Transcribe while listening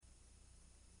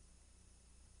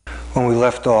When we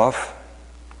left off,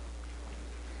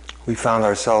 we found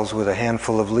ourselves with a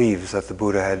handful of leaves that the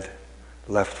Buddha had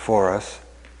left for us,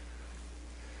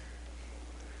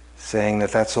 saying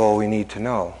that that's all we need to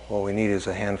know. All we need is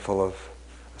a handful of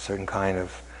a certain kind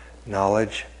of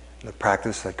knowledge, the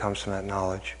practice that comes from that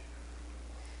knowledge,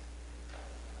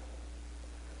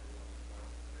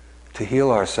 to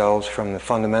heal ourselves from the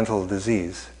fundamental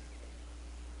disease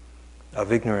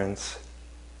of ignorance,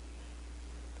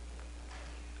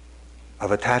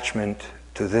 of attachment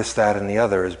to this, that, and the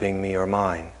other as being me or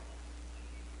mine.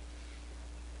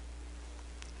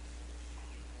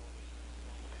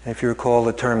 And if you recall,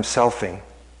 the term selfing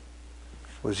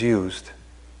was used,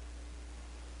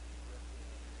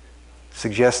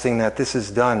 suggesting that this is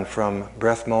done from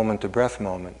breath moment to breath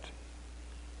moment.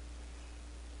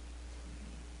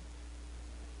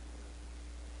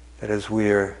 That as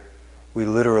we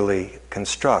literally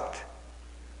construct,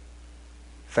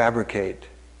 fabricate,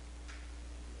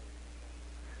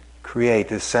 create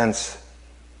this sense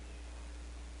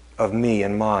of me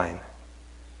and mine,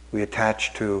 we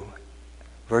attach to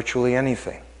virtually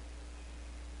anything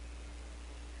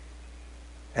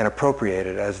and appropriate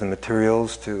it as the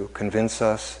materials to convince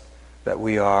us that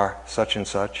we are such and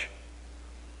such.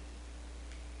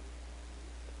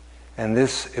 And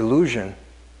this illusion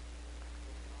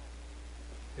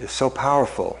is so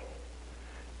powerful.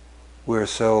 We're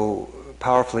so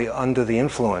powerfully under the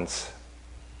influence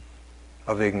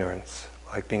of ignorance,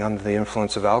 like being under the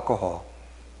influence of alcohol,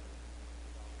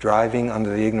 driving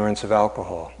under the ignorance of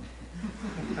alcohol.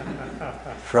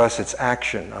 For us, it's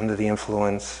action under the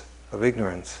influence of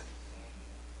ignorance.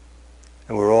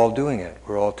 And we're all doing it.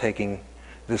 We're all taking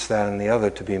this, that, and the other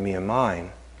to be me and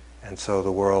mine. And so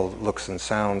the world looks and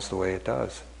sounds the way it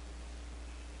does.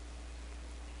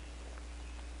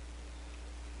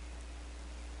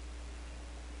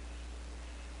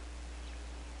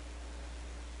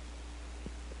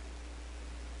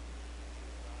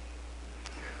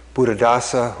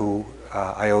 Buddhadasa, who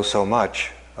I owe so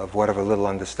much of whatever little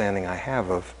understanding I have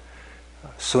of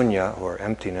sunya, or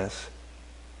emptiness,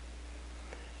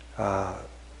 had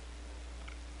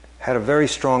a very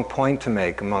strong point to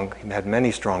make. He had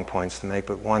many strong points to make,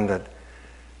 but one that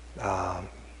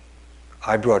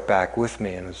I brought back with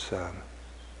me and was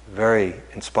very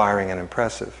inspiring and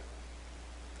impressive.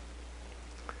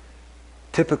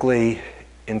 Typically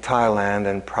in Thailand,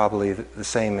 and probably the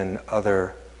same in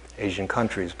other Asian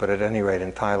countries, but at any rate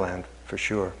in Thailand for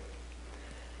sure,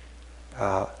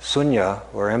 sunya,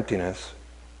 or emptiness,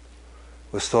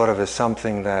 was thought of as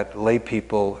something that lay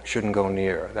people shouldn't go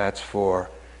near. That's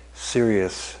for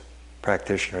serious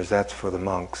practitioners, that's for the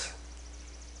monks,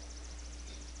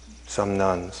 some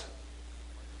nuns.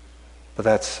 But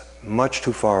that's much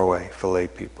too far away for lay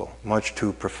people, much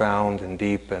too profound and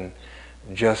deep and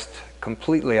just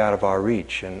completely out of our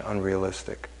reach and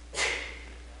unrealistic.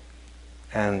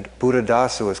 And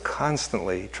Buddhadasa was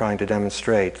constantly trying to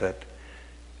demonstrate that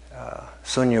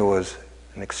sunya was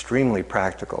an extremely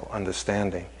practical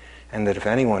understanding, and that if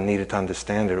anyone needed to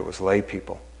understand it, it was lay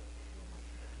people.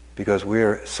 Because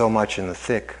we're so much in the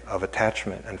thick of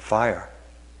attachment and fire.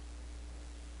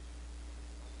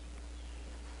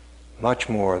 Much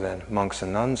more than monks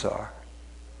and nuns are.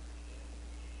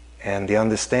 And the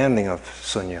understanding of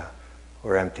sunya,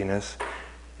 or emptiness,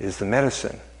 is the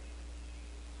medicine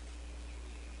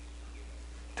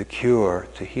to cure,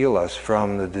 to heal us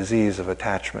from the disease of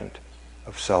attachment,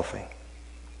 of selfing.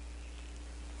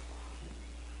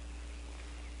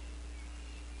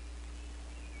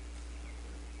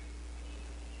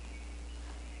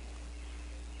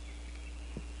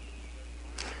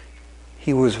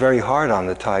 He was very hard on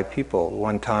the Thai people.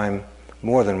 One time,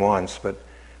 more than once, but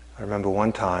I remember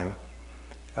one time,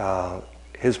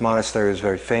 his monastery was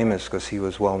very famous because he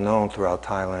was well known throughout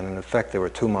Thailand. In effect, there were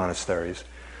two monasteries.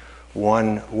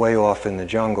 One way off in the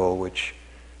jungle, which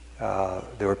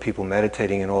there were people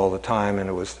meditating in all the time,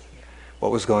 and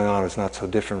what was going on was not so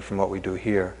different from what we do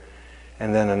here.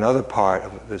 And then another part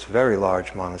of this very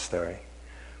large monastery,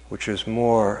 which was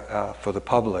more for the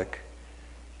public,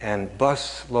 and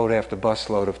busload after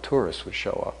busload of tourists would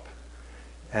show up.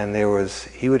 And he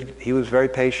was very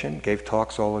patient, gave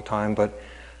talks all the time, but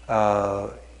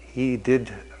he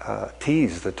did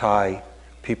tease the Thai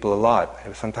people a lot.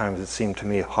 Sometimes it seemed to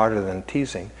me harder than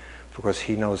teasing, because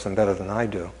he knows them better than I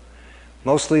do.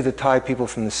 Mostly the Thai people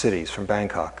from the cities, from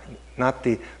Bangkok. Not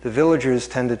the villagers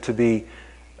tended to be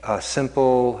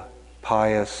simple,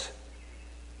 pious,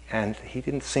 and he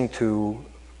didn't seem to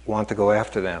want to go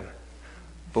after them.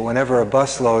 But whenever a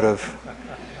busload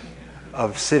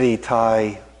of city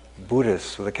Thai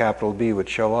Buddhists with a capital B would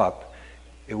show up,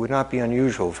 it would not be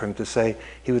unusual for him to say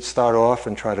he would start off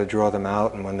and try to draw them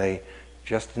out, and when they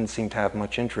just didn't seem to have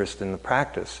much interest in the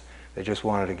practice, they just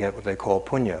wanted to get what they call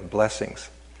punya, blessings.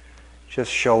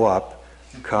 Just show up,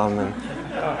 come, and...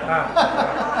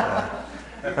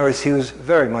 in other words, he was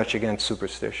very much against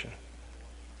superstition.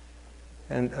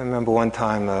 And I remember one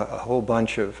time a whole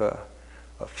bunch of, a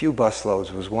few busloads,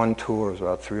 it was one tour, it was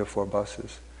about 3 or 4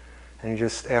 buses. And he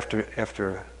just,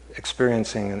 after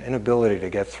experiencing an inability to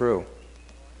get through,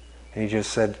 he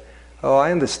just said, "Oh,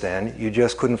 I understand. You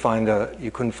just couldn't find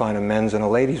a men's and a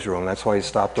ladies' room. That's why you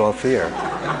stopped off here."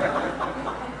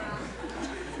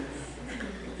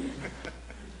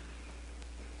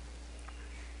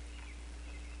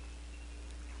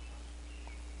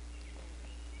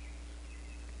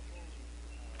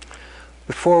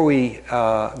 Before we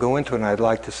go into it, I'd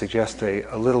like to suggest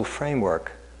a little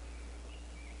framework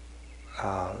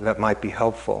that might be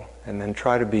helpful, and then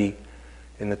try to be,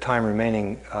 in the time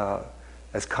remaining,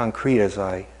 as concrete as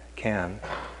I can,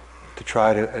 to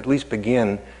try to at least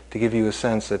begin to give you a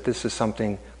sense that this is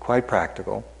something quite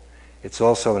practical. It's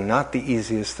also not the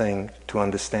easiest thing to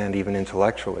understand even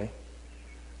intellectually,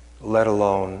 let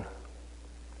alone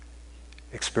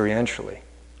experientially.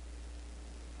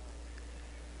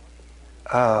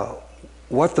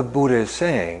 What the Buddha is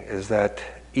saying is that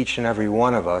each and every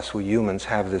one of us, we humans,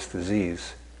 have this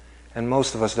disease, and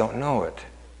most of us don't know it.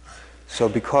 So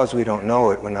because we don't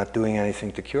know it, we're not doing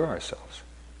anything to cure ourselves.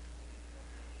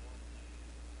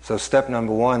 So step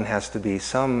number 1 has to be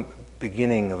some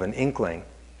beginning of an inkling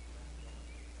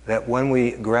that when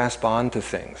we grasp onto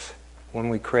things, when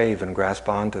we crave and grasp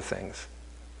onto things,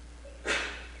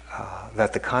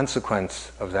 that the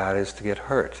consequence of that is to get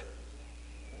hurt.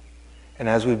 And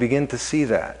as we begin to see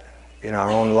that in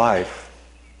our own life,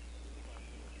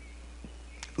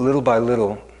 little by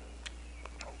little,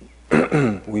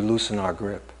 we loosen our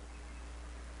grip.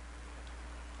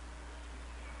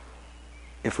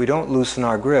 If we don't loosen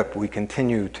our grip, we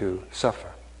continue to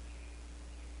suffer.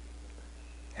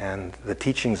 And the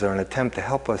teachings are an attempt to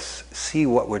help us see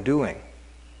what we're doing.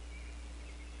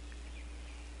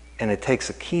 And it takes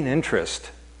a keen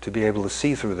interest to be able to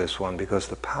see through this one, because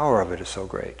the power of it is so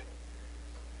great.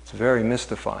 It's very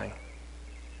mystifying,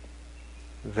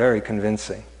 very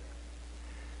convincing.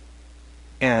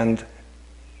 And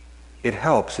it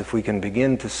helps if we can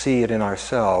begin to see it in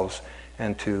ourselves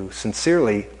and to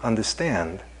sincerely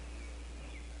understand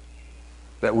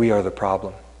that we are the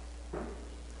problem.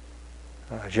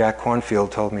 Jack Kornfield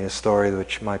told me a story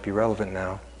which might be relevant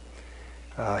now.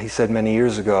 He said many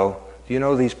years ago, "Do you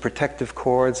know these protective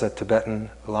cords that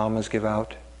Tibetan lamas give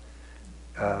out?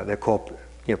 They're called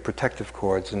protective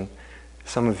cords, and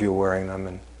some of you are wearing them,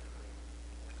 and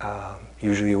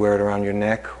usually you wear it around your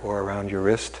neck or around your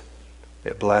wrist.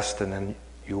 They're blessed, and then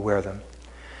you wear them."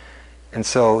 And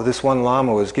so this one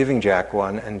lama was giving Jack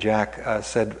one, and Jack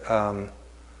said,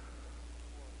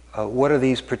 "What are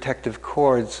these protective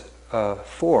cords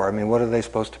for? I mean, what are they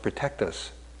supposed to protect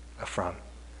us from?"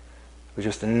 It was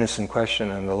just an innocent question,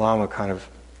 and the lama kind of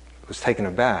was taken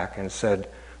aback and said,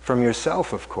 "From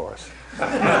yourself, of course."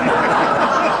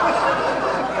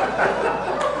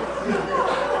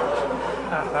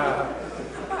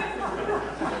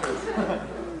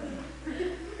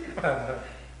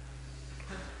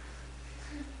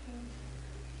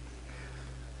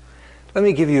 Let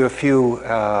me give you a few,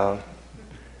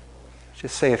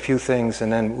 just say a few things,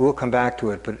 and then we'll come back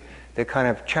to it, but they're kind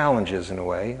of challenges in a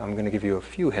way. I'm going to give you a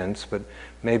few hints, but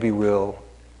maybe we'll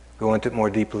go into it more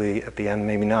deeply at the end,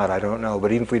 maybe not, I don't know.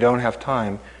 But even if we don't have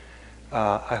time,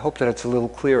 I hope that it's a little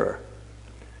clearer.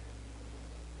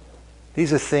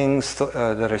 These are things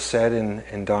that are said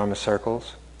in Dharma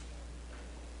circles.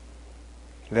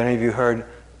 Have any of you heard,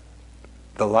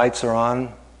 "The lights are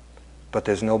on, but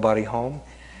there's nobody home"?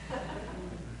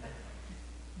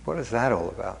 What is that all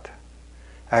about?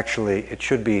 Actually, it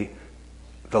should be,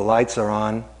 "The lights are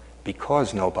on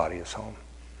because nobody is home."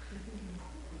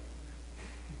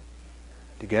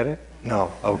 Do you get it?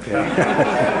 No? Okay. It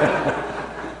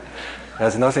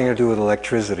has nothing to do with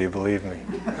electricity, believe me.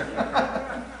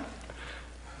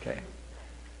 Okay.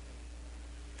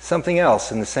 Something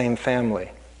else in the same family.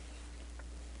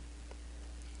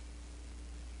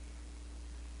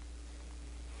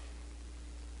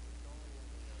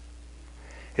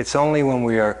 It's only when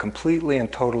we are completely and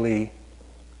totally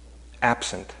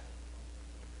absent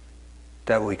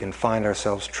that we can find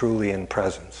ourselves truly in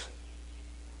presence.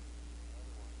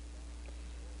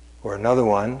 Or another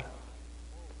one,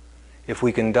 if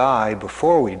we can die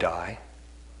before we die,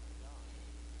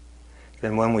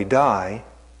 then when we die,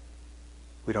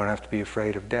 we don't have to be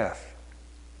afraid of death.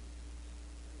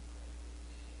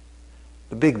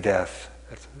 The big death,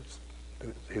 It's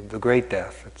the great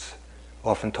death. It's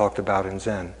often talked about in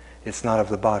Zen. It's not of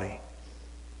the body.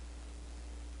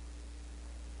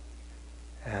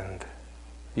 And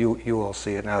you all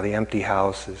see it now. The empty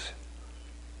house is...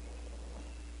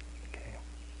 Okay.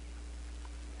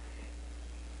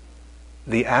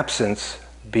 The absence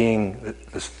being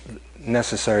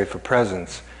necessary for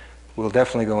presence, we'll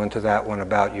definitely go into that one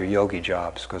about your yogi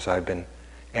jobs, because I've been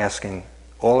asking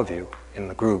all of you in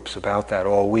the groups about that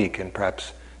all week, and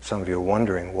perhaps some of you are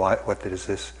wondering what is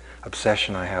this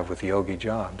obsession I have with yogi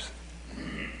jobs.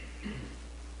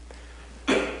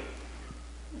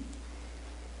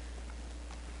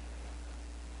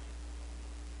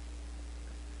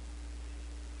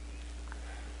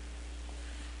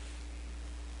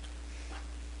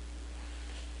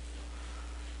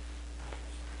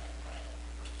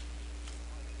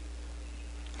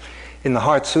 In the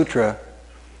Heart Sutra,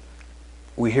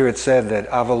 we hear it said that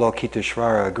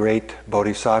Avalokiteshvara, a great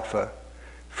bodhisattva,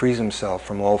 frees himself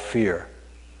from all fear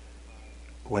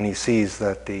when he sees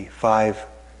that the 5,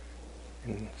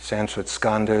 in Sanskrit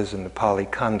skandhas and the Pali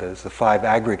khandhas, the 5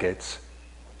 aggregates,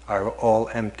 are all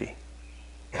empty.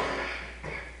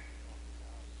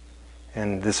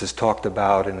 And this is talked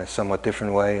about in a somewhat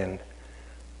different way in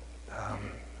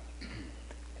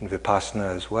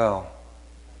Vipassana as well.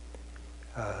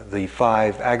 The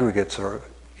 5 aggregates are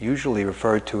usually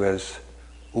referred to as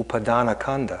upadana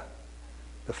khandha,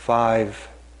 the 5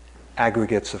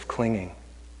 aggregates of clinging.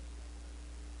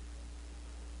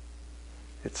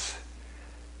 It's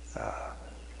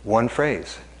one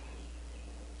phrase.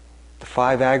 The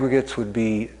 5 aggregates would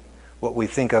be what we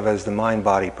think of as the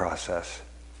mind-body process.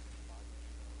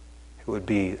 It would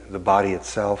be the body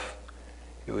itself.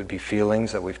 It would be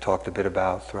feelings that we've talked a bit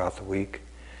about throughout the week.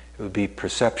 It would be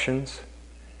perceptions.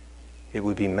 It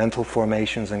would be mental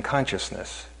formations and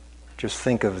consciousness. Just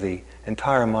think of the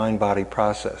entire mind-body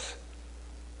process.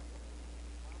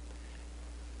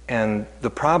 And the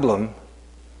problem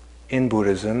in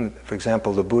Buddhism, for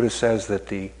example, the Buddha says that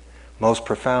the most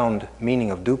profound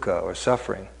meaning of dukkha, or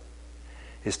suffering,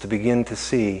 is to begin to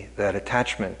see that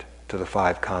attachment to the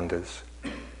 5 khandhas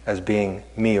as being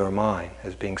me or mine,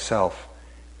 as being self,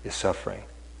 is suffering.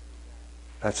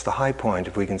 That's the high point,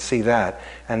 if we can see that.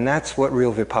 And that's what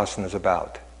real Vipassana is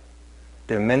about.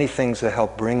 There are many things that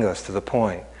help bring us to the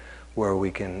point where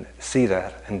we can see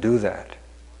that and do that.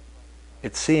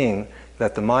 It's seeing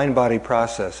that the mind-body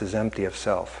process is empty of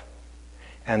self.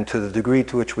 And to the degree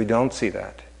to which we don't see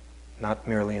that, not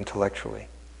merely intellectually,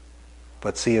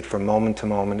 but see it from moment to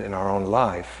moment in our own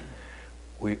life,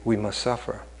 we must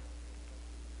suffer.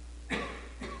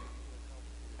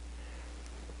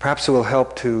 Perhaps it will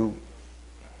help to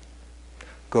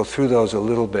go through those a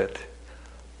little bit.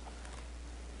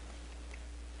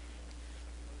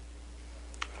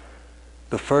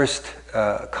 The first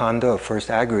khandha, first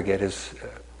aggregate, is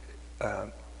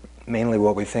mainly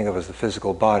what we think of as the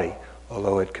physical body,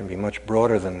 although it can be much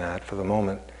broader than that. For the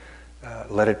moment,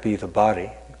 let it be the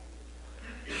body.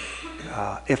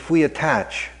 If we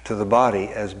attach to the body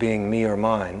as being me or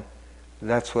mine,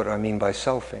 that's what I mean by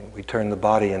selfing. We turn the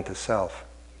body into self.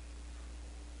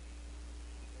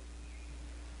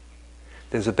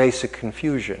 There's a basic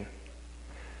confusion.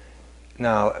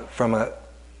 Now, from a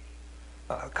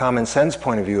common sense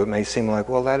point of view, it may seem like,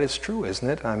 well, that is true, isn't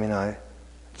it? I mean,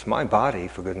 it's my body,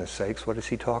 for goodness sakes. What is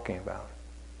he talking about?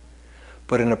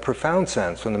 But in a profound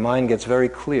sense, when the mind gets very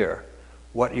clear,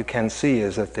 what you can see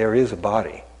is that there is a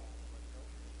body.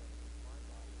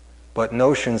 But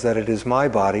notions that it is my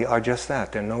body are just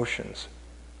that. They're notions,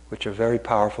 which are very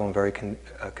powerful and very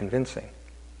convincing.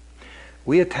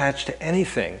 We attach to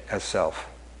anything as self.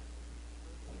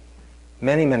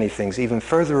 Many, many things, even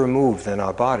further removed than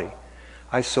our body.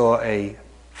 I saw a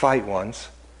fight once.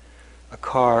 A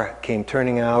car came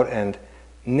turning out and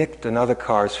nicked another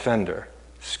car's fender,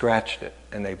 scratched it,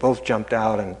 and they both jumped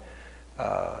out, and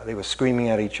they were screaming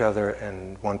at each other,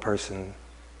 and one person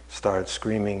started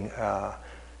screaming,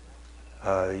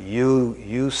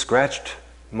 you scratched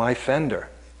my fender.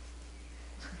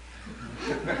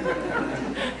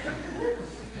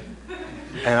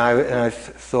 And I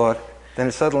thought, then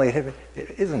it suddenly hit me,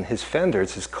 it isn't his fender,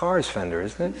 it's his car's fender,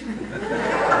 isn't it?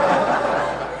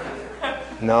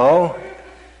 No.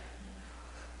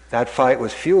 That fight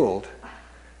was fueled.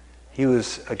 He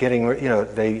was getting,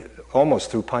 they almost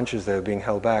threw punches that were being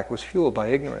held back. It was fueled by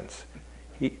ignorance.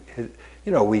 We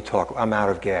talk, I'm out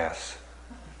of gas.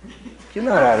 You're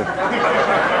not out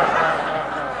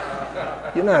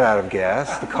of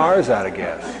gas. The car is out of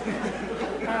gas.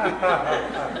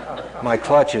 My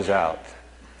clutch is out.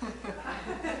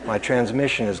 My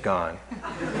transmission is gone.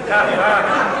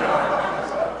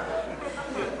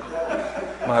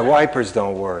 My wipers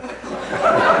don't work.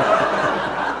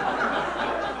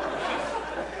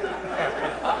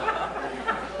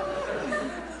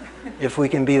 If we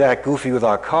can be that goofy with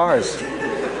our cars,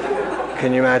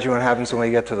 can you imagine what happens when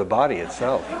we get to the body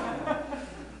itself?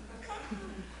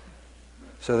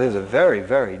 So there's a very,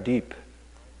 very deep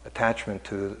attachment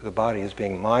to the body as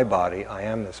being my body. I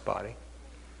am this body.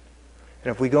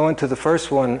 And if we go into the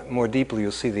first one more deeply,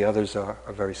 you'll see the others are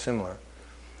very similar.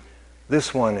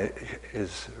 This one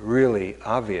is really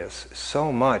obvious.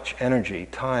 So much energy,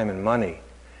 time, and money,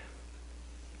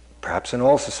 perhaps in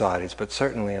all societies, but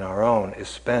certainly in our own, is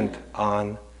spent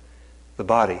on the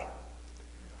body.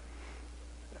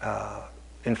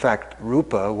 In fact,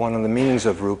 rupa, one of the meanings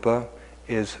of rupa,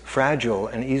 is fragile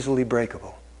and easily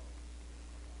breakable.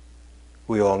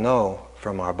 We all know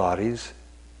from our bodies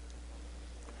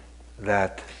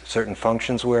that certain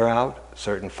functions wear out,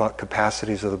 certain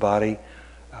capacities of the body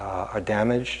are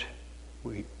damaged.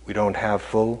 We don't have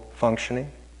full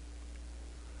functioning.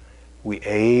 We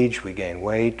age, we gain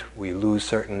weight, we lose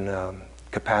certain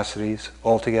capacities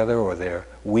altogether, or they're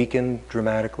weakened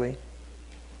dramatically.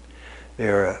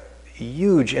 There are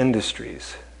huge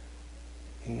industries,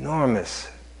 enormous,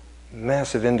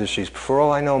 massive industries. For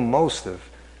all I know, most of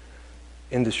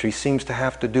industry seems to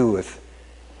have to do with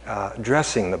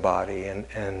dressing the body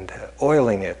and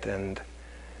oiling it and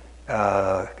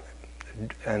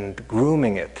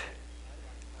grooming it.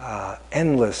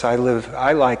 Endless. I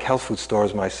like health food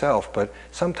stores myself, but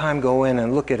sometimes go in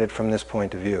and look at it from this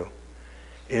point of view.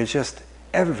 It's just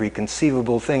every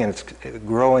conceivable thing, and it's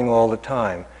growing all the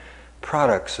time.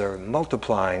 Products are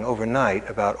multiplying overnight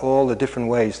about all the different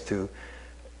ways to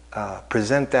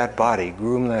present that body,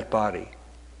 groom that body.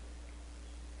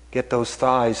 Get those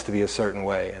thighs to be a certain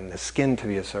way, and the skin to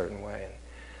be a certain way,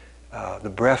 and the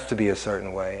breath to be a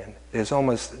certain way. And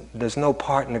there's no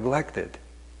part neglected.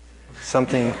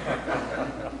 Something,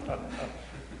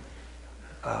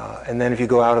 and then if you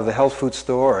go out of the health food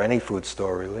store, or any food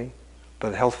store really,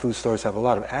 but health food stores have a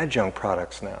lot of adjunct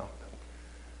products now.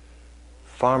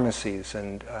 Pharmacies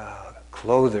and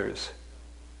clothers,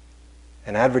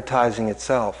 and advertising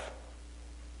itself,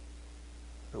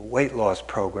 the weight loss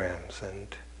programs and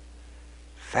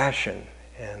fashion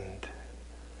and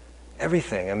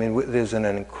everything. I mean, there's an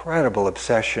incredible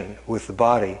obsession with the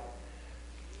body.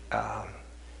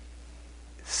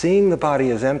 Seeing the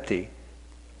body as empty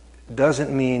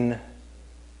doesn't mean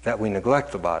that we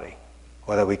neglect the body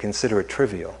or that we consider it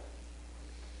trivial.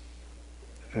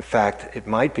 In fact, it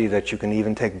might be that you can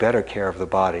even take better care of the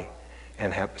body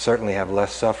and certainly have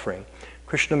less suffering.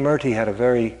 Krishnamurti had a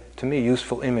very, to me,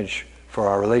 useful image for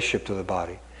our relationship to the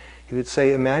body. He would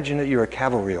say, imagine that you're a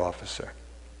cavalry officer.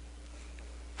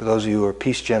 For those of you who are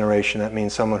peace generation, that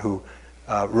means someone who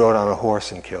rode on a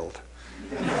horse and killed.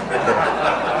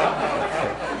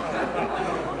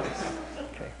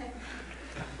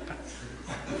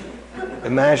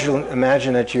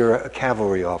 Imagine that you're a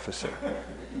cavalry officer.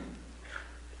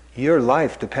 Your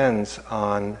life depends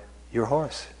on your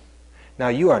horse. Now,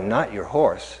 you are not your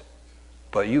horse,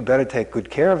 but you better take good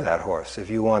care of that horse if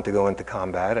you want to go into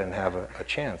combat and have a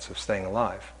chance of staying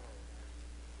alive.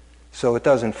 So it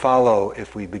doesn't follow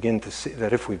if we begin to see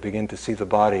the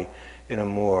body in a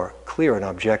more clear and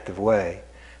objective way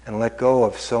and let go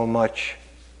of so much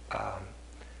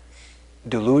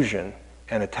delusion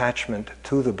and attachment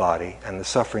to the body and the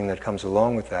suffering that comes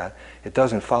along with that, it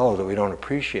doesn't follow that we don't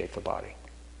appreciate the body,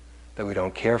 that we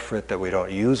don't care for it, that we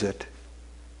don't use it.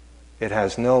 It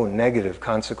has no negative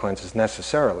consequences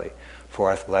necessarily for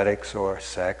athletics or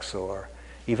sex or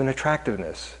even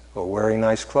attractiveness or wearing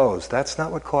nice clothes. That's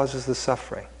not what causes the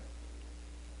suffering.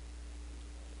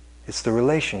 It's the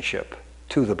relationship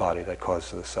to the body that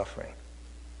causes the suffering.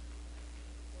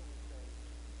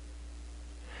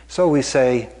 So we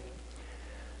say,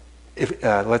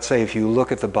 let's say if you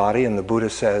look at the body and the Buddha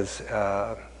says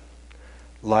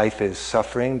life is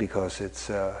suffering because it's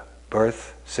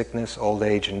birth, sickness, old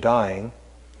age, and dying,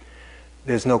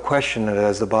 there's no question that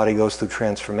as the body goes through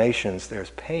transformations, there's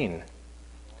pain.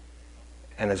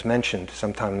 And as mentioned,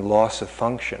 sometimes loss of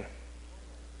function.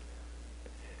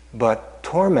 But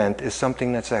torment is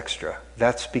something that's extra.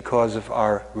 That's because of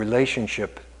our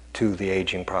relationship to the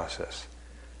aging process,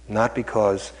 not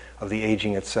because of the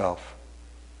aging itself.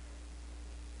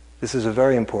 This is a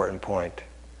very important point.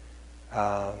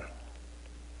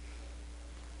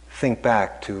 Think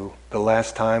back to the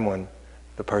last time when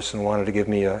the person wanted to give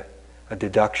me a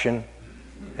deduction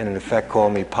and in effect call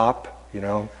me Pop, you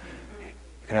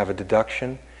can have a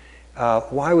deduction.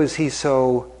 Why was he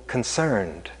so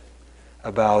concerned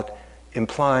about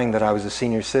implying that I was a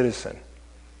senior citizen?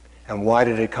 And why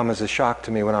did it come as a shock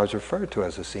to me when I was referred to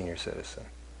as a senior citizen?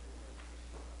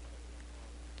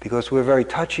 because we're very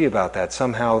touchy about that.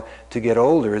 Somehow to get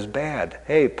older is bad.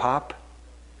 Hey, Pop.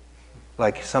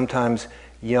 Like sometimes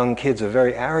young kids are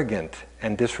very arrogant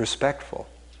and disrespectful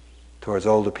towards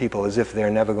older people as if they're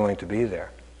never going to be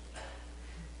there.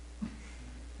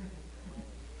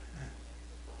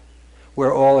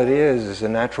 Where all it is a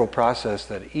natural process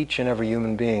that each and every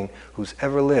human being who's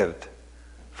ever lived,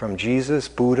 from Jesus,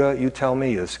 Buddha, you tell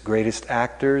me, the greatest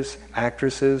actors,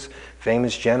 actresses,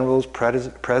 famous generals,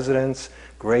 presidents,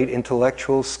 great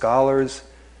intellectuals, scholars,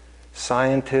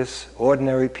 scientists,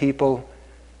 ordinary people,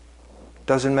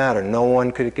 doesn't matter. No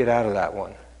one could get out of that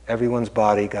one. Everyone's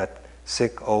body got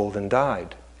sick, old, and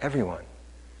died. Everyone.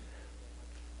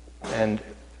 And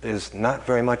there's not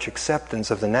very much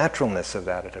acceptance of the naturalness of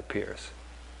that, it appears.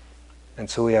 And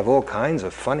so we have all kinds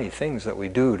of funny things that we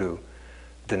do to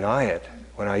deny it.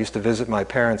 When I used to visit my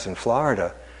parents in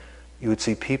Florida, you would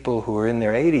see people who were in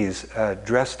their 80s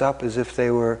dressed up as if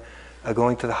they were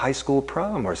going to the high school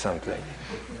prom or something.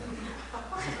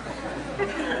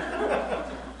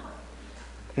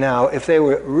 Now, if they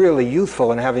were really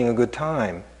youthful and having a good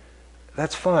time,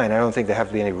 that's fine. I don't think there have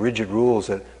to be any rigid rules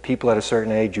that people at a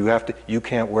certain age, you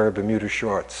can't wear Bermuda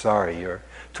shorts. Sorry, you're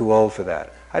too old for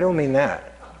that. I don't mean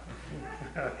that.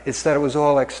 It's that it was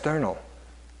all external.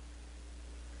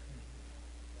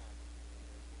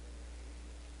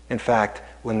 In fact,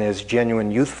 when there's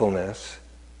genuine youthfulness,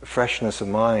 a freshness of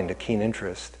mind, a keen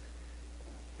interest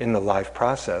in the life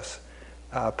process,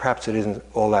 perhaps it isn't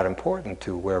all that important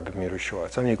to wear Bermuda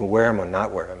shorts. I mean, you can wear them or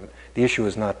not wear them. The issue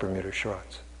is not Bermuda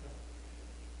shorts.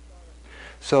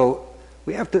 So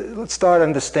let's start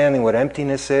understanding what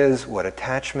emptiness is, what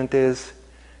attachment is,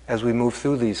 as we move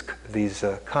through these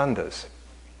khandas.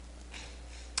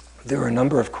 There were a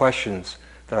number of questions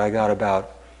that I got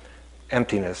about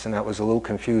emptiness, and that was a little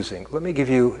confusing. Let me give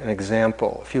you an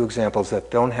example, a few examples that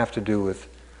don't have to do with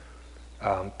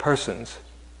persons.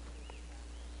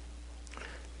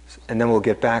 And then we'll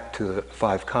get back to the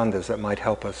 5 khandas that might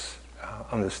help us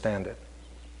understand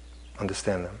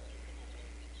them.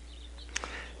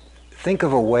 Think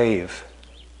of a wave.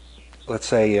 Let's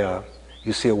say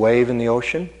you see a wave in the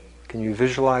ocean. Can you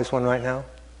visualize one right now?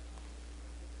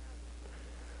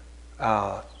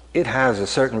 It has a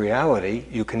certain reality.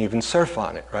 You can even surf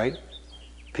on it, right?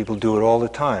 People do it all the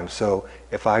time. So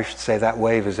if I should say that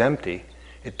wave is empty,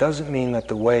 it doesn't mean that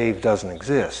the wave doesn't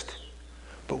exist.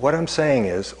 But what I'm saying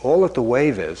is, all that the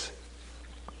wave is,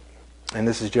 and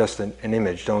this is just an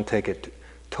image, don't take it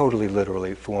totally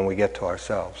literally for when we get to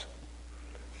ourselves.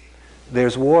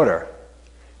 There's water,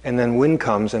 and then wind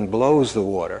comes and blows the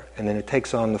water, and then it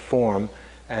takes on the form,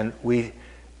 and we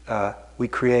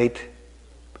create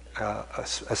a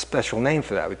special name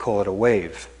for that. We call it a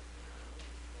wave.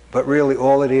 But really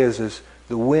all it is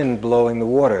the wind blowing the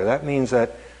water. That means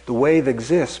that the wave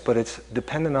exists, but it's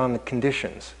dependent on the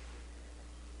conditions.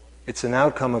 It's an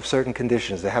outcome of certain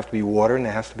conditions. There have to be water and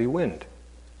there has to be wind.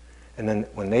 And then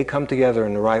when they come together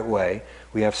in the right way,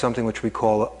 we have something which we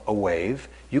call a wave.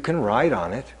 You can ride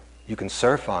on it, you can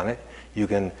surf on it, you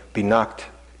can be knocked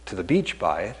to the beach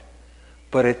by it,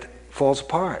 but it falls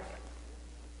apart.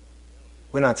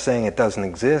 We're not saying it doesn't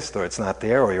exist or it's not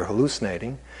there or you're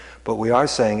hallucinating, but we are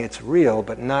saying it's real,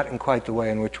 but not in quite the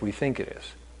way in which we think it is.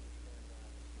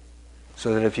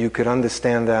 So that if you could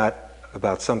understand that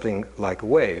about something like a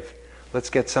wave, let's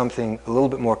get something a little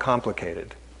bit more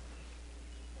complicated.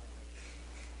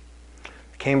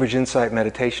 Cambridge Insight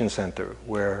Meditation Center,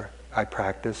 where I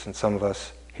practice and some of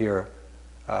us here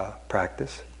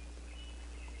practice.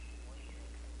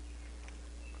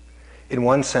 In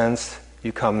one sense,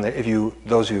 you come there,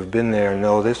 those of you who have been there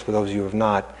know this, for those of you who have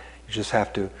not, you just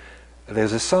have to,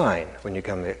 there's a sign when you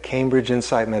come there, Cambridge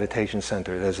Insight Meditation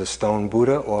Center. There's a stone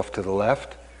Buddha off to the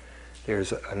left.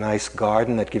 There's a nice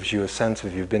garden that gives you a sense,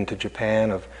 if you've been to Japan,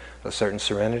 of a certain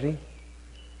serenity.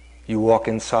 You walk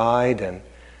inside and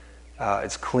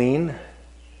it's clean,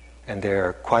 and there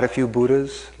are quite a few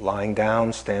Buddhas lying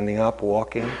down, standing up,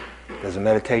 walking. There's a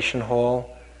meditation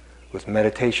hall with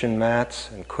meditation mats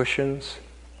and cushions.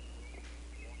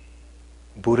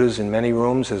 Buddhas in many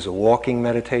rooms. There's a walking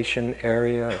meditation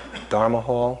area, a Dharma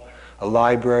hall, a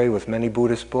library with many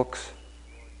Buddhist books.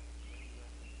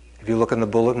 If you look on the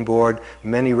bulletin board,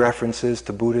 many references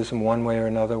to Buddhism one way or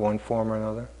another, one form or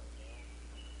another.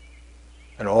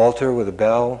 An altar with a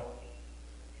bell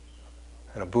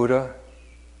and a Buddha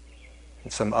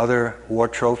and some other war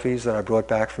trophies that I brought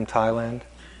back from Thailand.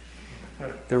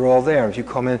 They're all there. If you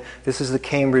come in, this is the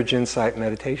Cambridge Insight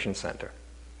Meditation Center.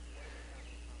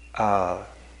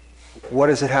 What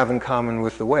does it have in common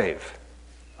with the wave?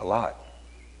 A lot.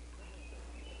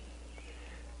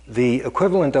 The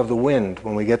equivalent of the wind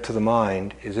when we get to the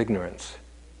mind is ignorance.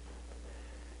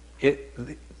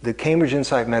 The Cambridge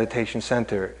Insight Meditation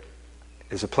Center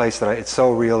is a place that it's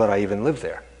so real that I even live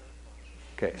there.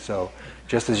 Okay, so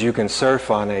just as you can surf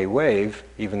on a wave,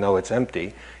 even though it's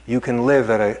empty, you can live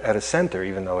at a center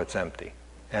even though it's empty.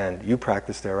 And you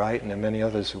practice there, right? And there are many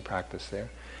others who practice there.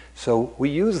 So we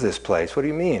use this place. What do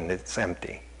you mean it's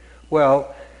empty?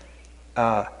 Well,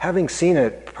 having seen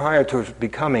it prior to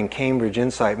becoming Cambridge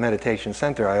Insight Meditation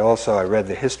Center, I read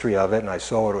the history of it and I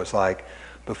saw what it was like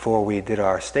before we did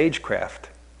our stagecraft.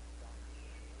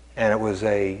 And it was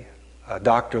a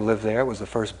doctor lived there. It was the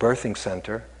first birthing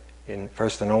center,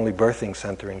 first and only birthing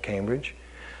center in Cambridge.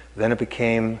 Then it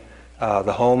became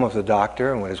the home of the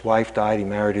doctor, and when his wife died, he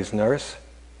married his nurse.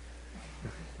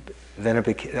 Then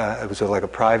it was like a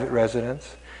private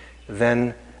residence.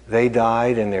 Then they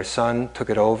died and their son took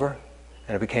it over,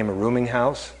 and it became a rooming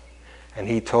house, and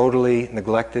he totally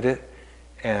neglected it.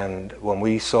 And when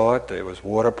we saw it, there was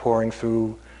water pouring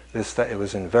through this. It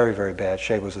was in very, very bad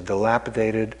shape. It was a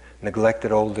dilapidated,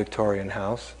 neglected old Victorian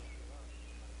house.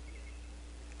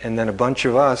 And then a bunch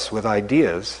of us with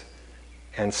ideas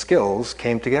and skills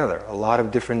came together, a lot of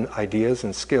different ideas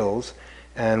and skills,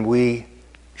 and we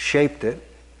shaped it,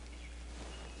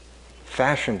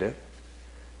 fashioned it,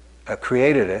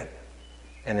 created it,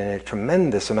 and a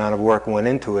tremendous amount of work went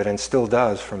into it and still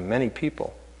does from many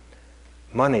people.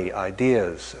 Money,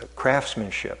 ideas,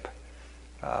 craftsmanship,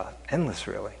 endless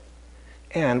really.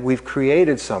 And we've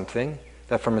created something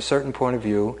that from a certain point of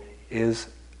view is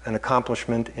an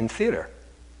accomplishment in theater.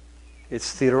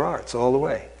 It's theater arts all the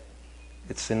way.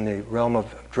 It's in the realm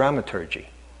of dramaturgy.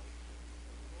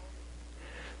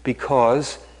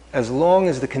 Because as long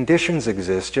as the conditions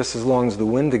exist, just as long as the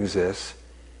wind exists,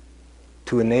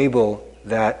 to enable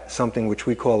that something which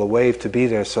we call a wave to be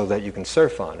there so that you can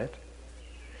surf on it,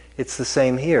 it's the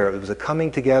same here. It was a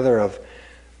coming together of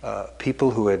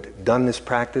people who had done this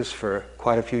practice for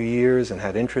quite a few years and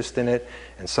had interest in it,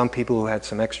 and some people who had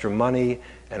some extra money,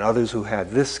 and others who had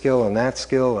this skill and that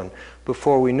skill, and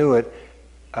before we knew it,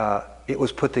 it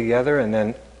was put together, and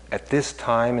then at this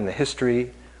time in the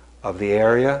history of the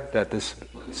area that this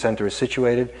center is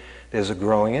situated, there's a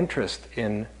growing interest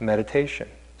in meditation.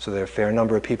 So there are a fair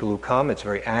number of people who come. It's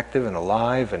very active and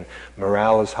alive, and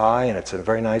morale is high, and it's a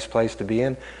very nice place to be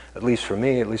in, at least for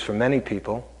me, at least for many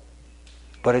people.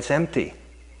 But it's empty.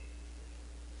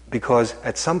 Because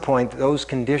at some point, those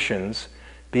conditions,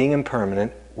 being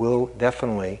impermanent, will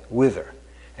definitely wither.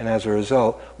 And as a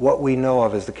result, what we know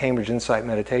of as the Cambridge Insight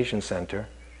Meditation Center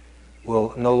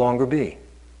will no longer be.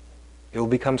 It will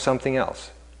become something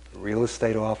else. A real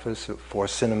estate office, 4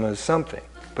 cinemas, something.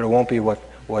 But it won't be what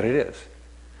it is.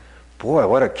 Boy,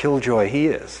 what a killjoy he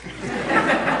is.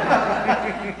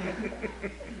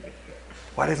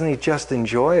 Why doesn't he just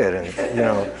enjoy it? And,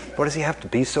 why does he have to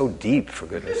be so deep, for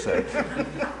goodness sake?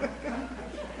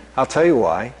 I'll tell you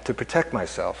why. To protect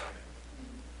myself.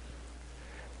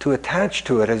 To attach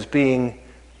to it as being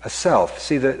a self.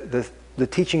 See, the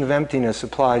teaching of emptiness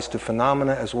applies to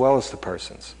phenomena as well as to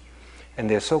persons. And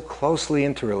they're so closely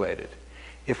interrelated.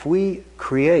 If we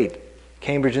create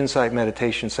Cambridge Insight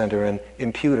Meditation Center and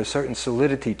impute a certain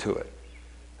solidity to it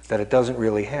that it doesn't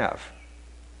really have,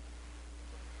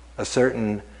 a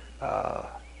certain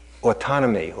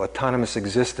autonomous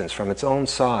existence from its own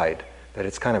side, that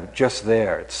it's kind of just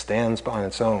there, it stands on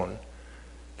its own,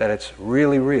 that it's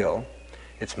really real,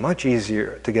 it's much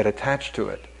easier to get attached to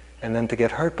it and then to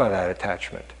get hurt by that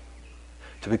attachment,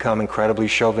 to become incredibly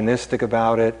chauvinistic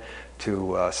about it,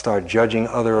 to start judging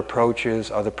other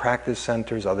approaches, other practice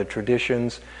centers, other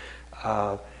traditions,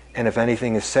 and if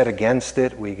anything is said against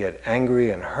it, we get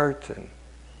angry and hurt, and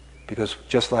because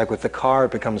just like with the car,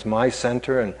 it becomes my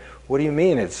center, and what do you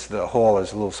mean the hall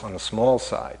is a little on the small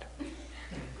side?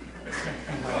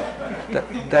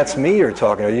 That's me you're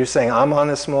talking about. You're saying I'm on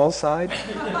the small side?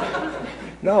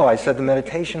 No, I said the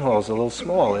meditation hall is a little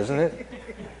small, isn't it?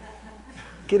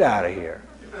 Get out of here.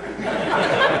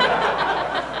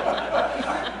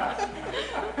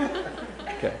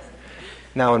 Okay.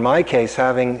 Now, in my case,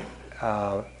 having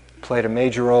played a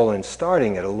major role in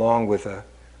starting it, along with a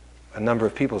number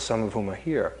of people, some of whom are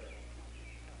here,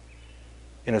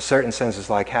 in a certain sense, it's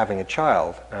like having a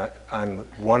child. I'm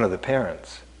one of the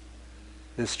parents.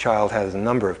 This child has a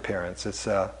number of parents. It's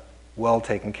well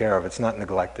taken care of. It's not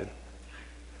neglected.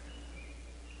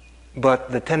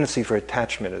 But the tendency for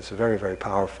attachment is very, very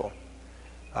powerful.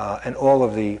 And all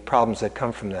of the problems that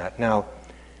come from that. Now,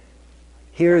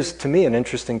 here's, to me, an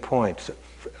interesting point.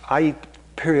 I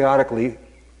periodically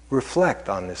reflect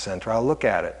on this center. I'll look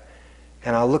at it.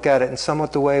 And I'll look at it in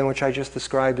somewhat the way in which I just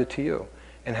described it to you,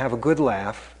 and have a good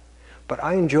laugh. But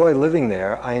I enjoy living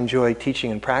there. I enjoy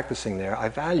teaching and practicing there. I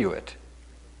value it.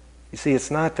 You see,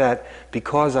 it's not that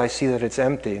because I see that it's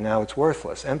empty, now it's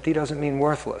worthless. Empty doesn't mean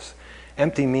worthless.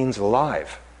 Empty means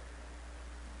alive.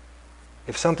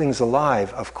 If something's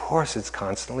alive, of course it's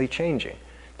constantly changing.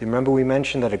 Do you remember we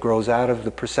mentioned that it grows out of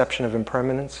the perception of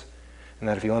impermanence? And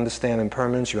that if you understand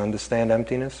impermanence, you understand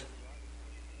emptiness?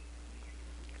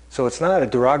 So it's not a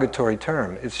derogatory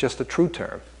term, it's just a true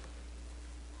term.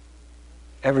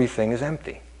 Everything is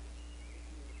empty.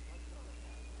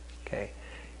 Okay.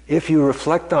 If you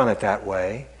reflect on it that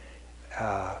way,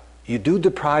 you do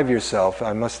deprive yourself,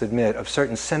 I must admit, of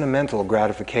certain sentimental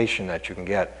gratification that you can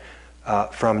get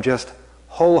from just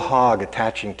whole hog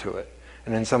attaching to it.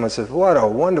 And then someone says, what a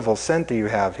wonderful center you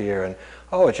have here, and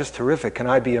oh, it's just terrific, can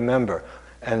I be a member?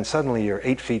 And suddenly you're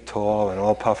 8 feet tall and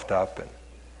all puffed up.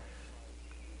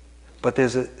 But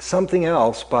there's something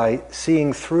else by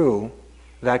seeing through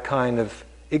that kind of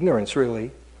ignorance,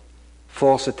 really,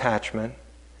 false attachment,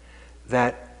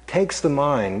 that takes the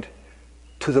mind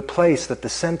to the place that the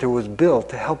center was built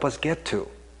to help us get to.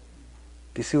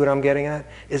 Do you see what I'm getting at?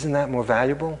 Isn't that more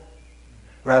valuable?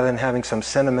 Rather than having some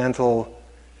sentimental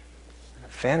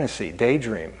fantasy,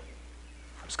 daydream.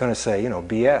 I was going to say,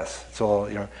 BS. It's all,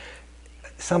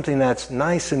 something that's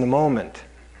nice in the moment,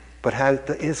 but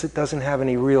it doesn't have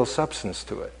any real substance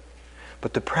to it.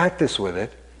 But the practice with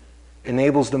it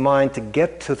enables the mind to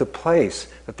get to the place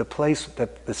that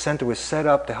the center was set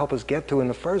up to help us get to in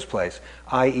the first place,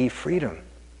 i.e. freedom.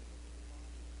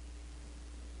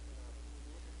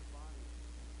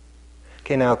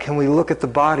 Okay, now can we look at the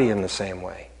body in the same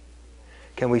way?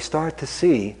 Can we start to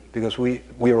see, because we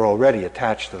are already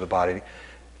attached to the body,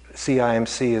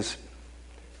 CIMC is,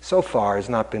 so far, has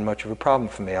not been much of a problem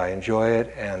for me. I enjoy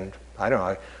it, and I don't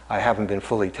know, I haven't been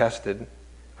fully tested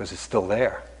because it's still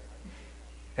there.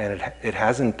 And it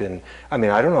hasn't been, I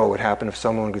don't know what would happen if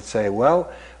someone could say,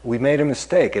 well, we made a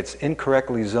mistake, it's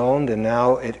incorrectly zoned, and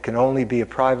now it can only be a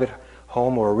private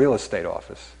home or a real estate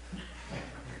office.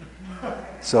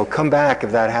 So come back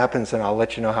if that happens, and I'll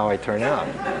let you know how I turn out.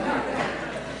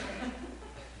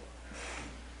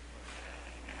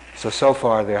 So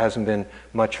far there hasn't been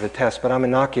much of a test, but I'm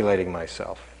inoculating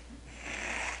myself.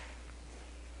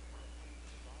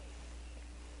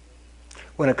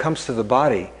 When it comes to the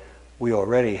body, we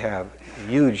already have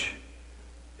huge,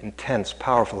 intense,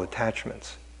 powerful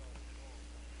attachments.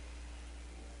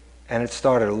 And it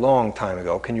started a long time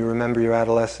ago. Can you remember your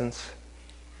adolescence?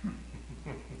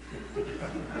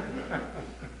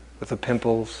 With the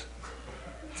pimples?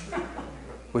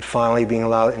 With finally being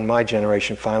allowed, in my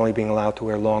generation, finally being allowed to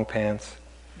wear long pants.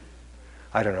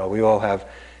 I don't know, we all have,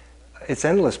 it's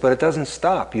endless, but it doesn't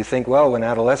stop. You think, well, when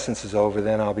adolescence is over,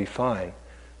 then I'll be fine.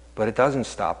 But it doesn't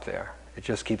stop there. It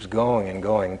just keeps going and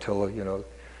going till,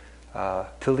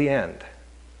 till the end.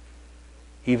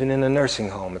 Even in a nursing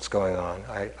home, it's going on.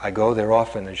 I go there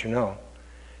often, as you know,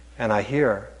 and I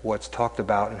hear what's talked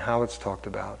about and how it's talked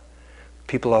about.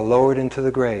 People are lowered into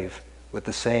the grave with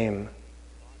the same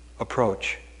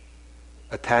approach,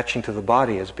 attaching to the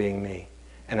body as being me.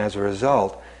 And as a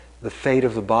result, the fate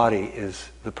of the body is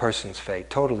the person's fate.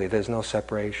 Totally, there's no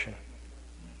separation.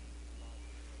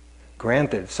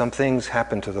 Granted, some things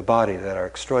happen to the body that are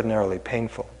extraordinarily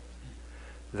painful,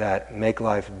 that make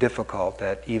life difficult,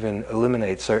 that even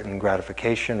eliminate certain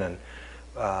gratification and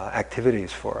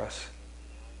activities for us,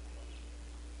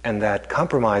 and that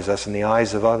compromise us in the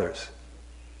eyes of others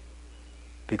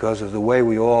because of the way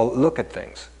we all look at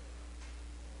things.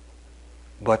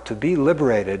 But to be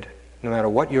liberated, no matter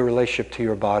what your relationship to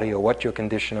your body or what your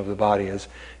condition of the body is,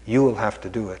 you will have to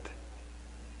do it.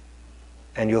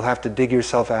 And you'll have to dig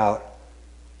yourself out,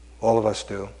 all of us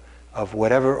do, of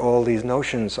whatever all these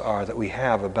notions are that we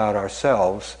have about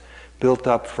ourselves, built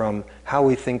up from how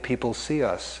we think people see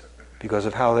us because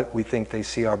of how we think they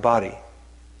see our body.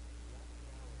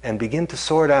 And begin to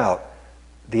sort out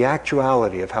the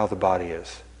actuality of how the body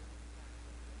is.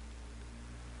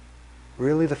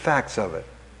 Really the facts of it.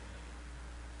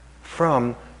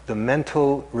 From the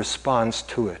mental response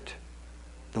to it,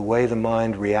 the way the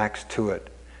mind reacts to it,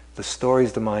 the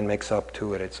stories the mind makes up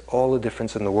to it. It's all the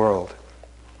difference in the world.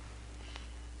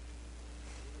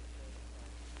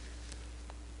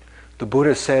 The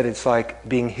Buddha said it's like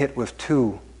being hit with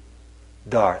 2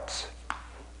 darts.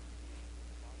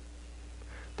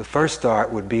 The first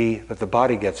dart would be that the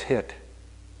body gets hit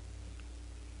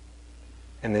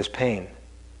and there's pain.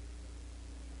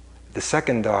 The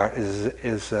second dart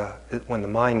is when the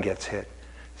mind gets hit.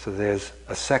 So there's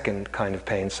a second kind of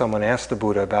pain. Someone asked the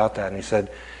Buddha about that, and he said,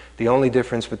 the only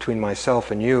difference between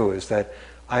myself and you is that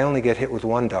I only get hit with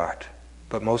 1 dart,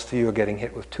 but most of you are getting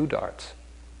hit with 2 darts.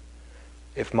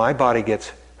 If my body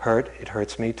gets hurt, it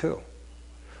hurts me too.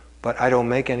 But I don't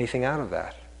make anything out of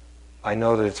that. I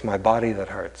know that it's my body that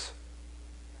hurts.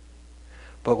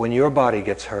 But when your body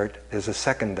gets hurt, there's a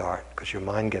second dart, because your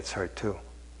mind gets hurt too.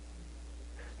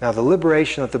 Now the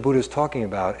liberation that the Buddha is talking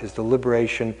about is the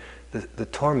liberation, the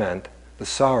torment, the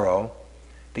sorrow,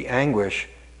 the anguish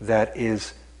that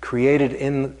is created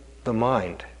in the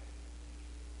mind.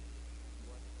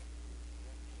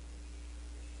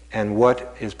 And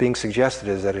what is being suggested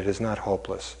is that it is not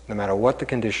hopeless, no matter what the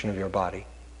condition of your body,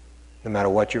 no matter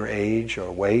what your age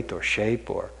or weight or shape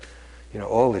or,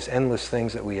 all these endless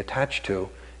things that we attach to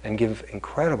and give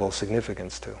incredible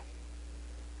significance to.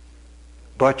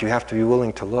 But you have to be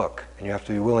willing to look, and you have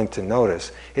to be willing to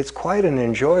notice. It's quite an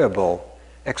enjoyable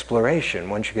exploration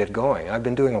once you get going. I've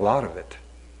been doing a lot of it.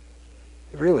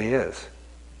 It really is.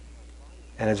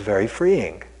 And it's very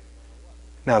freeing.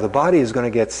 Now, the body is going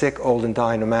to get sick, old, and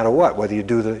die no matter what, whether you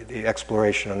do the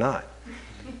exploration or not.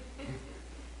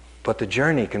 But the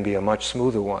journey can be a much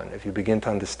smoother one if you begin to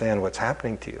understand what's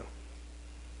happening to you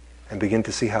and begin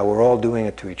to see how we're all doing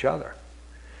it to each other.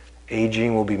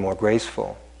 Aging will be more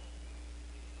graceful.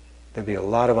 There'll be a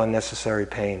lot of unnecessary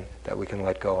pain that we can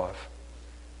let go of.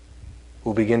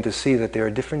 We'll begin to see that there are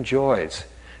different joys,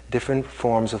 different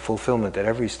forms of fulfillment at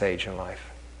every stage in life.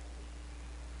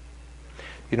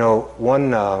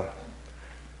 One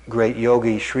great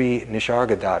yogi, Sri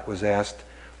Nisargadatta, was asked,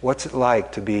 what's it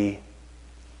like to be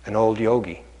an old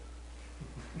yogi?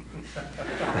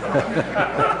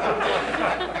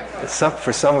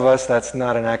 For some of us, that's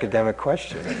not an academic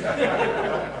question.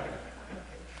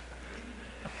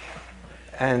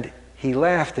 And he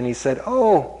laughed and he said,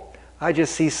 I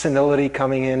just see senility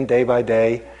coming in day by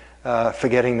day,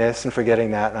 forgetting this and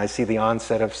forgetting that, and I see the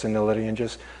onset of senility and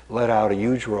just let out a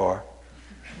huge roar.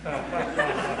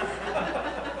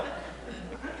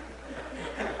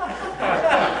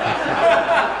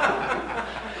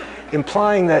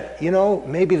 Implying that,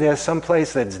 maybe there's some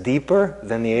place that's deeper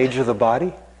than the age of the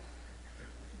body.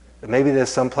 Maybe there's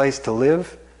some place to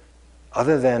live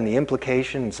other than the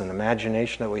implications and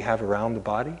imagination that we have around the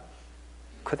body.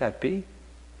 Could that be?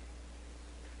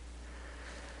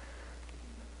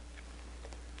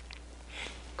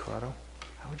 Corrado,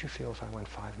 how would you feel if I went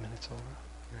 5 minutes over?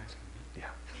 Yeah.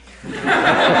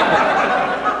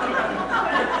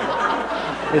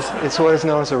 It's what is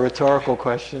known as a rhetorical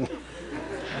question.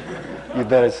 You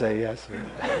better say yes.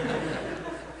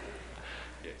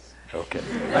 Yes. Okay.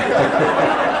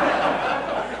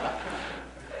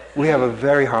 We have a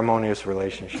very harmonious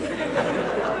relationship.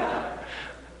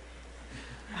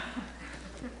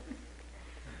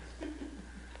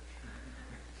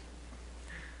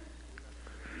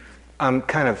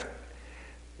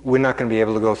 We're not going to be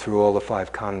able to go through all the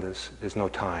 5 khandhas. There's no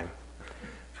time.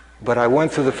 But I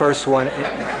went through the first one.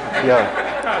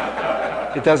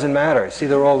 It doesn't matter. See,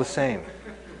 they're all the same.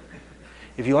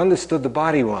 If you understood the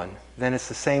body one, then it's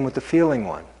the same with the feeling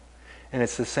one. And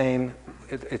it's the same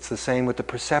with the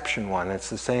perception one. It's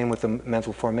the same with the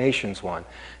mental formations one.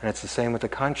 And it's the same with the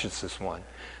consciousness one.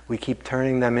 We keep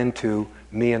turning them into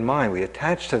me and mine. We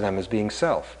attach to them as being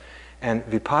self. And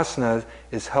Vipassana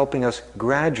is helping us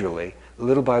gradually,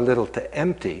 little by little, to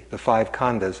empty the 5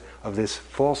 khandhas of this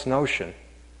false notion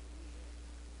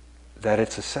that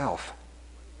it's a self.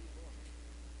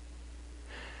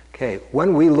 Okay,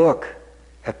 when we look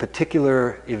at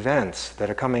particular events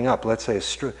that are coming up, let's say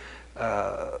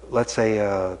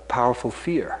a powerful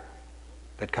fear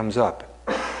that comes up,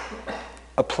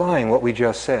 applying what we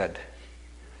just said,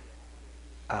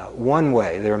 one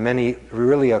way, there are many,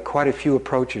 really quite a few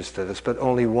approaches to this, but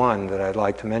only one that I'd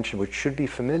like to mention, which should be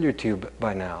familiar to you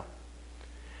by now,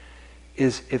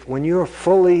 is if when you're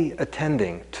fully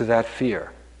attending to that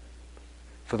fear,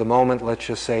 for the moment, let's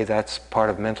just say that's part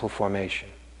of mental formation.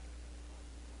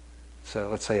 So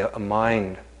let's say a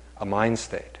mind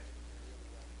state.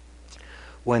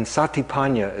 When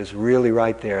satipanya is really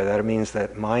right there, that means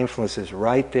that mindfulness is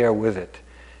right there with it,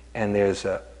 and there's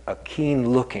a keen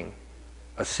looking,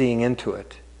 a seeing into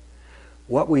it.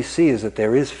 What we see is that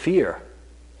there is fear.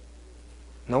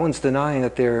 No one's denying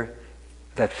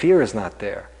that fear is not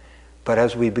there. But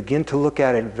as we begin to look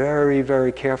at it very,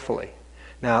 very carefully,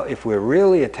 now if we're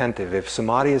really attentive, if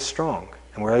samadhi is strong,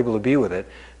 and we're able to be with it,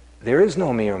 there is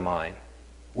no me or mine.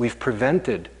 We've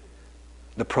prevented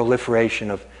the proliferation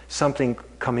of something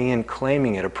coming in,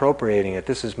 claiming it, appropriating it.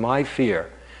 This is my fear.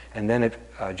 And then it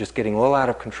just getting all out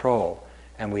of control.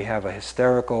 And we have a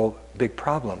hysterical big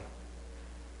problem.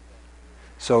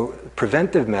 So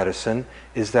preventive medicine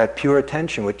is that pure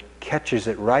attention which catches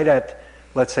it right at,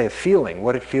 let's say, a feeling,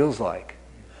 what it feels like.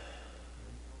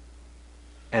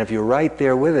 And if you're right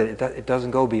there with it, it doesn't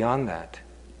go beyond that.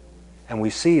 And we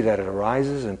see that it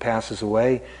arises and passes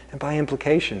away, and by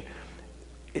implication,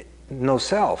 no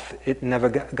self. It never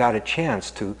got a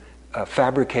chance to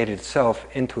fabricate itself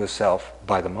into a self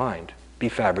by the mind, be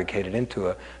fabricated into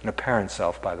an apparent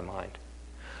self by the mind.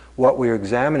 What we're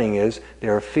examining is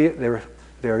there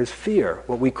is fear,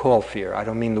 what we call fear. I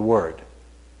don't mean the word.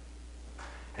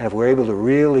 And if we're able to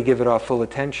really give it our full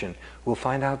attention, we'll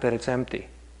find out that it's empty.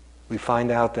 We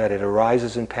find out that it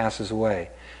arises and passes away,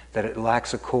 that it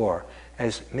lacks a core.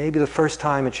 As maybe the first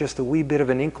time it's just a wee bit of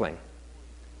an inkling.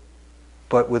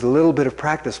 But with a little bit of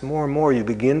practice, more and more, you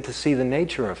begin to see the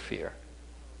nature of fear.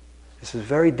 This is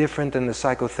very different than the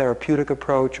psychotherapeutic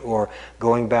approach or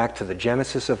going back to the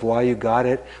genesis of why you got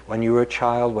it, when you were a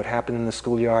child, what happened in the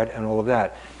schoolyard, and all of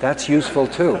that. That's useful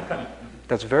too.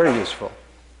 That's very useful.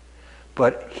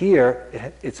 But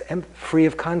here, it's free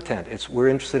of content. We're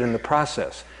interested in the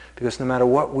process, because no matter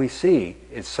what we see,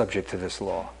 it's subject to this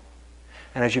law.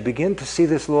 And as you begin to see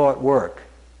this law at work,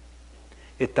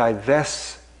 it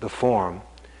divests the form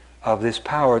of this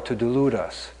power to delude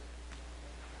us.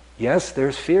 Yes,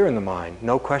 there's fear in the mind,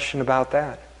 no question about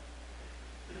that.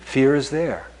 Fear is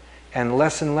there. And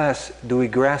less do we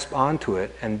grasp onto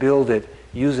it and build it,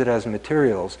 use it as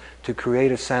materials to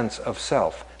create a sense of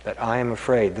self, that I am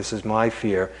afraid, this is my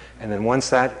fear, and then once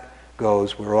that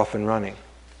goes, we're off and running.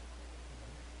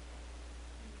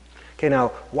 Okay, now,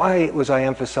 why was I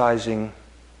emphasizing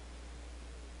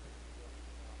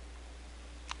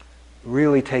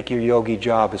really take your yogi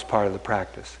job as part of the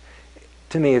practice?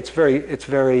 To me, it's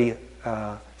very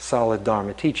solid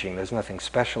Dharma teaching. There's nothing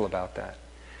special about that.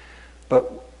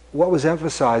 But what was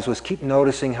emphasized was keep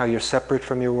noticing how you're separate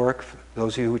from your work,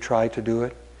 those of you who try to do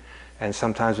it. And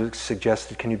sometimes it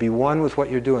suggested, can you be one with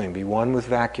what you're doing? Be one with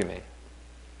vacuuming.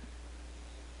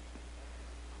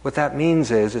 What that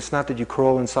means is, it's not that you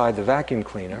crawl inside the vacuum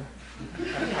cleaner,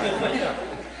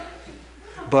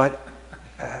 but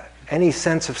any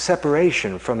sense of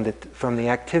separation from the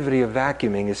activity of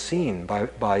vacuuming is seen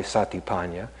by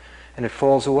satipanya, and it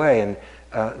falls away, and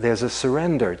there's a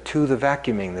surrender to the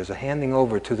vacuuming, there's a handing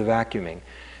over to the vacuuming.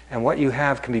 And what you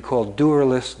have can be called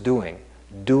doerless doing.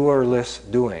 Doerless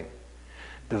doing.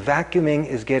 The vacuuming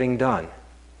is getting done,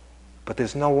 but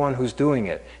there's no one who's doing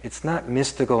it. It's not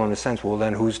mystical in the sense, well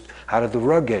then how did the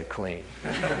rug get clean?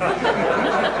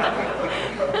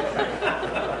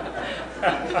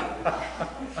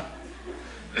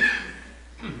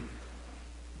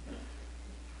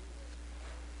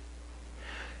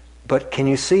 But can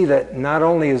you see that not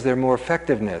only is there more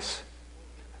effectiveness,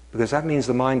 because that means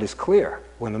the mind is clear.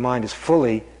 When the mind is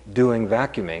fully doing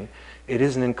vacuuming, it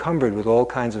isn't encumbered with all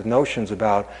kinds of notions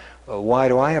about why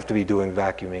do I have to be doing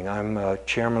vacuuming? I'm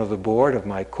chairman of the board of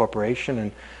my corporation,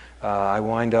 and I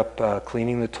wind up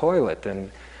cleaning the toilet,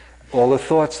 and all the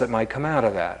thoughts that might come out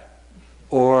of that.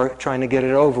 Or trying to get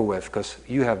it over with because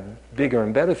you have bigger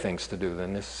and better things to do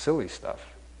than this silly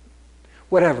stuff.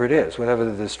 Whatever it is, whatever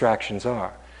the distractions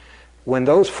are. When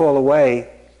those fall away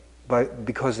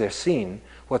because they're seen,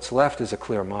 what's left is a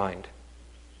clear mind.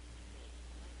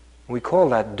 We call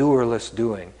that doerless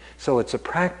doing. So it's a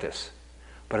practice,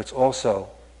 but it's also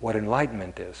what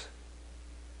enlightenment is.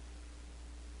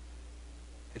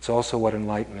 It's also what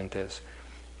enlightenment is.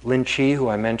 Lin Chi, who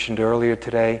I mentioned earlier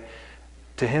today,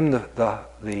 to him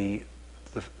the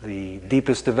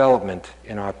deepest development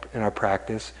in our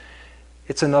practice,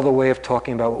 it's another way of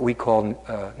talking about what we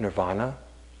call nirvana,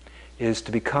 is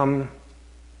to become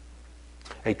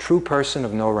a true person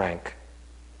of no rank.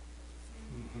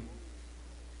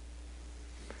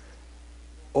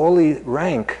 All the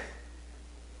rank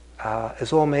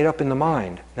is all made up in the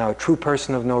mind. Now, a true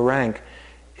person of no rank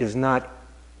is not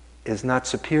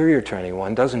superior to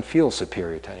anyone, doesn't feel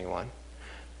superior to anyone,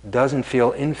 doesn't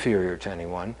feel inferior to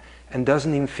anyone, and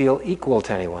doesn't even feel equal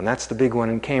to anyone. That's the big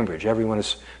one in Cambridge. Everyone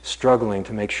is struggling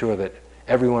to make sure that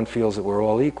everyone feels that we're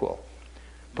all equal.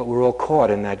 But we're all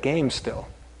caught in that game still.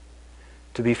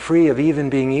 To be free of even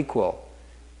being equal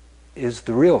is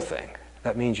the real thing.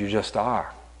 That means you just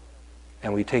are.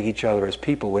 And we take each other as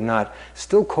people. We're not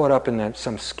still caught up in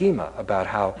some schema about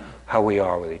how we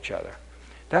are with each other.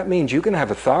 That means you can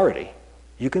have authority.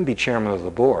 You can be chairman of the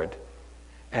board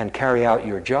and carry out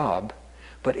your job,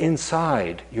 but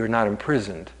inside you're not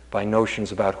imprisoned by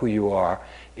notions about who you are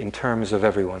in terms of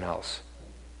everyone else.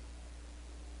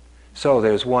 So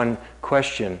there's one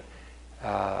question,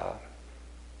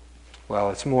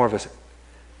 it's more of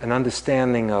an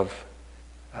understanding of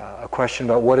a question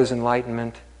about what is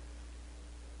enlightenment,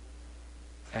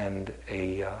 and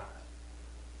a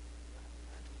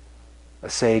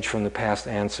sage from the past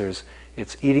answers,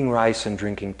 it's eating rice and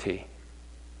drinking tea.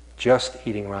 Just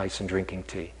eating rice and drinking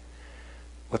tea.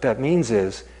 What that means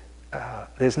is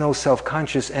there's no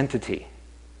self-conscious entity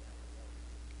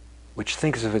which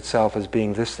thinks of itself as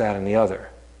being this, that, and the other.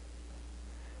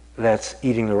 That's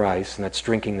eating the rice and that's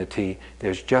drinking the tea.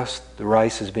 There's just the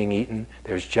rice is being eaten.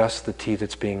 There's just the tea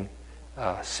that's being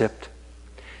sipped.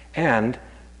 And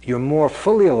you're more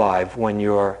fully alive when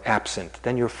you're absent.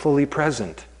 Then you're fully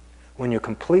present. When you're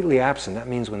completely absent, that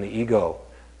means when the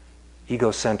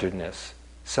ego-centeredness,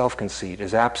 self-conceit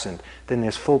is absent, then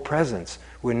there's full presence.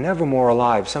 We're never more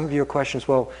alive. Some of your questions,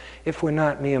 well, if we're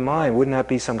not me and mine, wouldn't that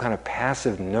be some kind of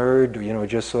passive nerd,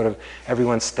 just sort of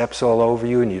everyone steps all over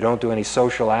you and you don't do any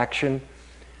social action?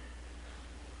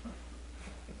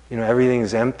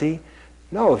 Everything's empty?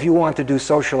 No, if you want to do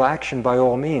social action, by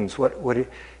all means.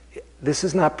 This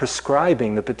is not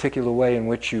prescribing the particular way in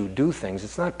which you do things.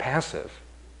 It's not passive.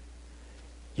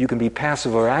 You can be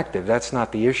passive or active. That's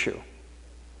not the issue.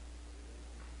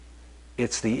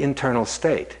 It's the internal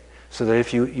state. So that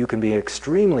if you can be an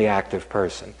extremely active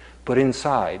person, but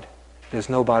inside, there's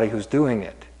nobody who's doing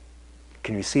it.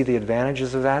 Can you see the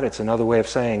advantages of that? It's another way of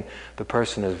saying the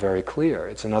person is very clear.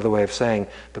 It's another way of saying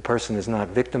the person is not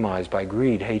victimized by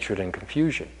greed, hatred, and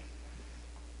confusion.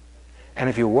 And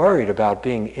if you're worried about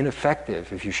being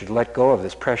ineffective, if you should let go of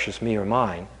this precious me or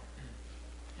mine,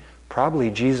 probably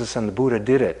Jesus and the Buddha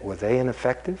did it. Were they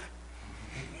ineffective?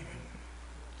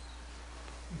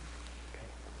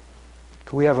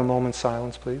 Could we have a moment's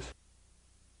silence, please?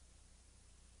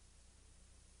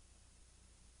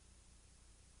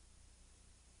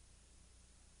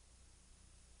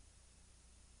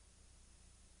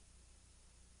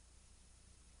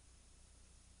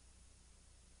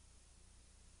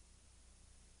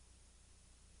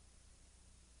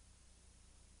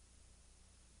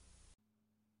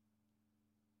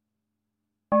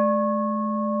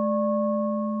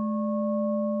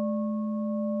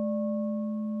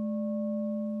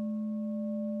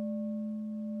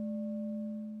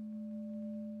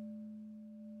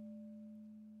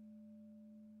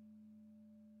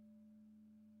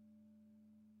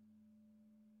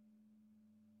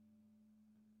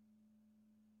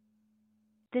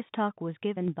 This talk was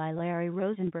given by Larry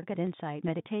Rosenberg at Insight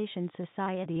Meditation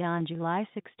Society on July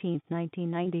 16,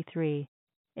 1993.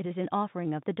 It is an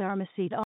offering of the Dharma Seed